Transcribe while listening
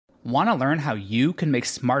Want to learn how you can make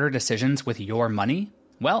smarter decisions with your money?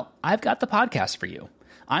 Well, I've got the podcast for you.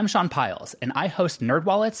 I'm Sean Piles, and I host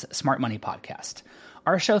NerdWallet's Smart Money Podcast.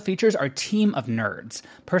 Our show features our team of nerds,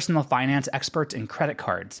 personal finance experts in credit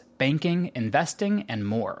cards, banking, investing, and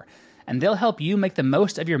more. And they'll help you make the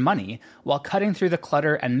most of your money while cutting through the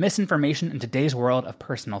clutter and misinformation in today's world of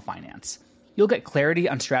personal finance. You'll get clarity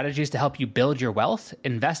on strategies to help you build your wealth,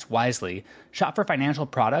 invest wisely, shop for financial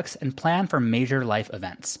products, and plan for major life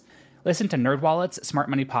events. Listen to NerdWallet's Smart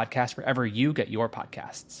Money Podcast wherever you get your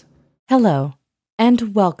podcasts. Hello,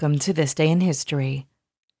 and welcome to This Day in History.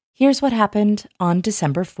 Here's what happened on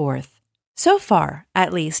December 4th. So far,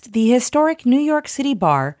 at least, the historic New York City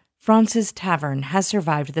bar, Fraunces Tavern, has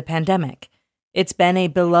survived the pandemic. It's been a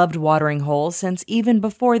beloved watering hole since even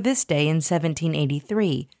before this day in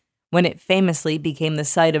 1783, when it famously became the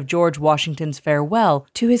site of George Washington's farewell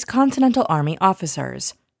to his Continental Army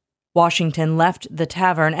officers. Washington left the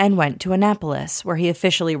tavern and went to Annapolis, where he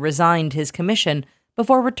officially resigned his commission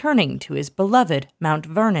before returning to his beloved Mount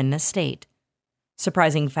Vernon estate.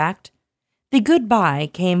 Surprising fact, the goodbye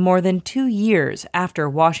came more than 2 years after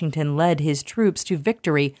Washington led his troops to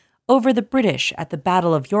victory over the British at the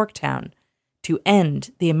Battle of Yorktown to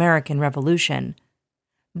end the American Revolution.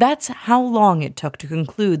 That's how long it took to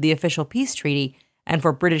conclude the official peace treaty and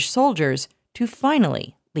for British soldiers to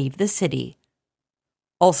finally leave the city.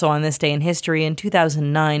 Also on this day in history, in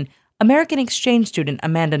 2009, American exchange student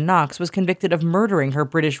Amanda Knox was convicted of murdering her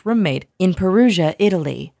British roommate in Perugia,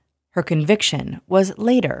 Italy. Her conviction was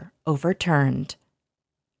later overturned.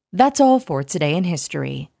 That's all for today in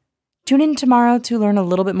history. Tune in tomorrow to learn a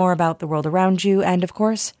little bit more about the world around you, and of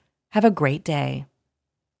course, have a great day.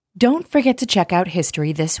 Don't forget to check out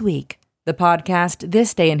History This Week, the podcast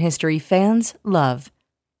This Day in History fans love.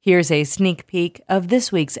 Here's a sneak peek of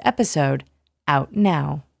this week's episode, out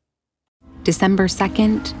now. December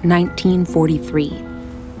 2nd, 1943.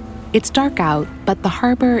 It's dark out, but the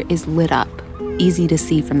harbor is lit up, easy to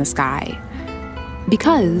see from the sky.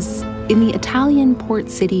 Because in the Italian port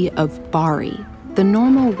city of Bari, the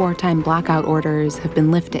normal wartime blackout orders have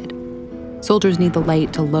been lifted. Soldiers need the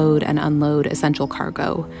light to load and unload essential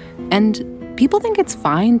cargo, and people think it's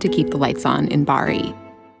fine to keep the lights on in Bari.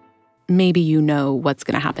 Maybe you know what's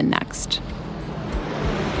going to happen next.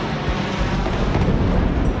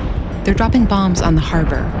 They're dropping bombs on the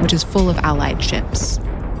harbor, which is full of Allied ships.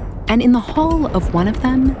 And in the hull of one of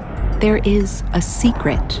them, there is a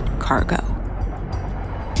secret cargo.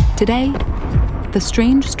 Today, the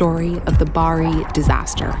strange story of the Bari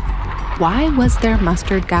disaster. Why was there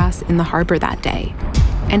mustard gas in the harbor that day?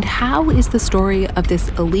 And how is the story of this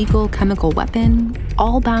illegal chemical weapon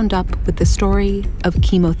all bound up with the story of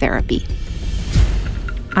chemotherapy?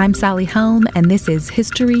 I'm Sally Helm, and this is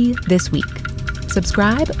History This Week.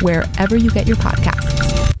 Subscribe wherever you get your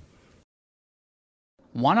podcasts.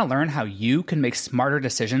 Want to learn how you can make smarter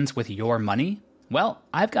decisions with your money? Well,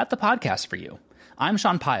 I've got the podcast for you. I'm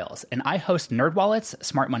Sean Piles, and I host NerdWallet's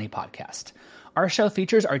Smart Money Podcast. Our show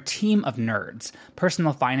features our team of nerds,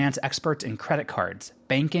 personal finance experts in credit cards,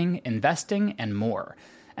 banking, investing, and more.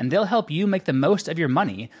 And they'll help you make the most of your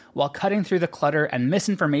money while cutting through the clutter and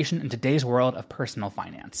misinformation in today's world of personal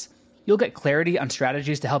finance. You'll get clarity on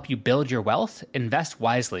strategies to help you build your wealth, invest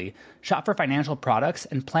wisely, shop for financial products,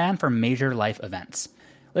 and plan for major life events.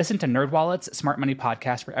 Listen to NerdWallet's Smart Money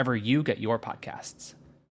Podcast wherever you get your podcasts.